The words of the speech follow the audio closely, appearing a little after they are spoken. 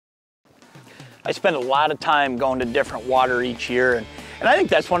I spend a lot of time going to different water each year, and I think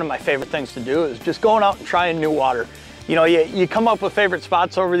that's one of my favorite things to do is just going out and trying new water. You know, you come up with favorite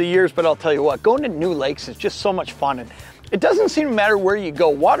spots over the years, but I'll tell you what, going to new lakes is just so much fun. And it doesn't seem to matter where you go.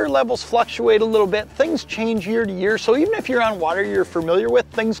 Water levels fluctuate a little bit. Things change year to year. So even if you're on water you're familiar with,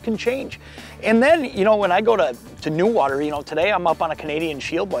 things can change. And then, you know, when I go to new water, you know, today I'm up on a Canadian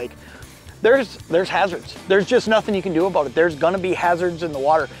Shield Lake. There's hazards. There's just nothing you can do about it. There's gonna be hazards in the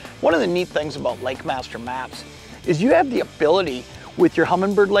water. One of the neat things about Lake Master maps is you have the ability with your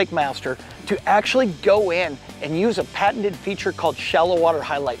Humminbird Lake Master to actually go in and use a patented feature called shallow water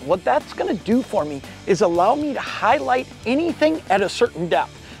highlight. What that's gonna do for me is allow me to highlight anything at a certain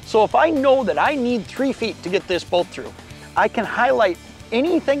depth. So if I know that I need 3 feet to get this boat through, I can highlight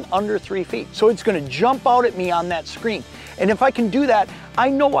anything under 3 feet. So it's gonna jump out at me on that screen. And if I can do that, I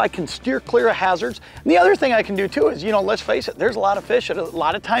know I can steer clear of hazards. And the other thing I can do too is, you know, let's face it, there's a lot of fish at a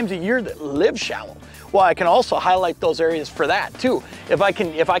lot of times a year that live shallow. Well, I can also highlight those areas for that too. If I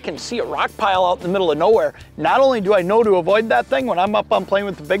can see a rock pile out in the middle of nowhere, not only do I know to avoid that thing when I'm up on playing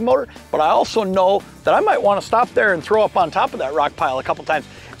with the big motor, but I also know that I might want to stop there and throw up on top of that rock pile a couple times.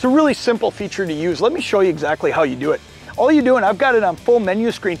 It's a really simple feature to use. Let me show you exactly how you do it. All you do, and I've got it on full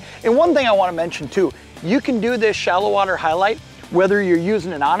menu screen. And one thing I want to mention too, you can do this shallow water highlight whether you're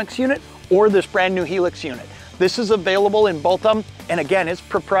using an ONIX unit or this brand new Helix unit. This is available in both of them. And again, it's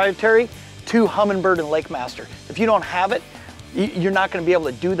proprietary to Humminbird and Lake Master. If you don't have it, you're not going to be able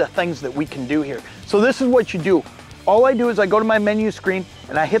to do the things that we can do here. So this is what you do. All I do is I go to my menu screen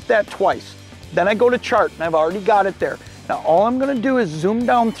and I hit that twice. Then I go to chart and I've already got it there. Now all I'm going to do is zoom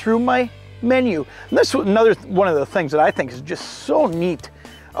down through my menu. And this is another one of the things that I think is just so neat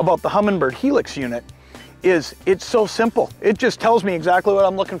about the Humminbird Helix unit is it's so simple. It just tells me exactly what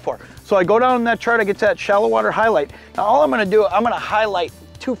I'm looking for. So I go down in that chart, I get to that shallow water highlight. Now all I'm going to do, I'm going to highlight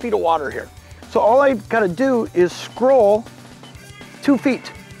 2 feet of water here. So all I've got to do is scroll 2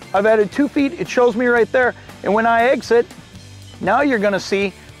 feet. I've added 2 feet, it shows me right there. And when I exit, now you're going to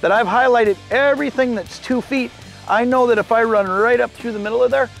see that I've highlighted everything that's 2 feet. I know that if I run right up through the middle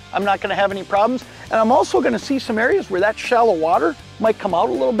of there, I'm not going to have any problems. And I'm also going to see some areas where that shallow water might come out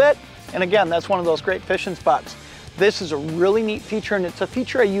a little bit. And again, that's one of those great fishing spots. This is a really neat feature, and it's a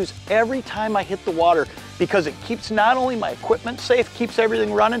feature I use every time I hit the water because it keeps not only my equipment safe, keeps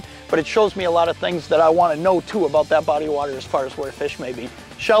everything running, but it shows me a lot of things that I want to know too about that body of water as far as where fish may be.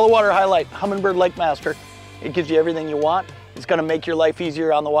 Shallow water highlight, Humminbird Lake Master. It gives you everything you want. It's going to make your life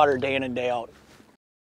easier on the water day in and day out.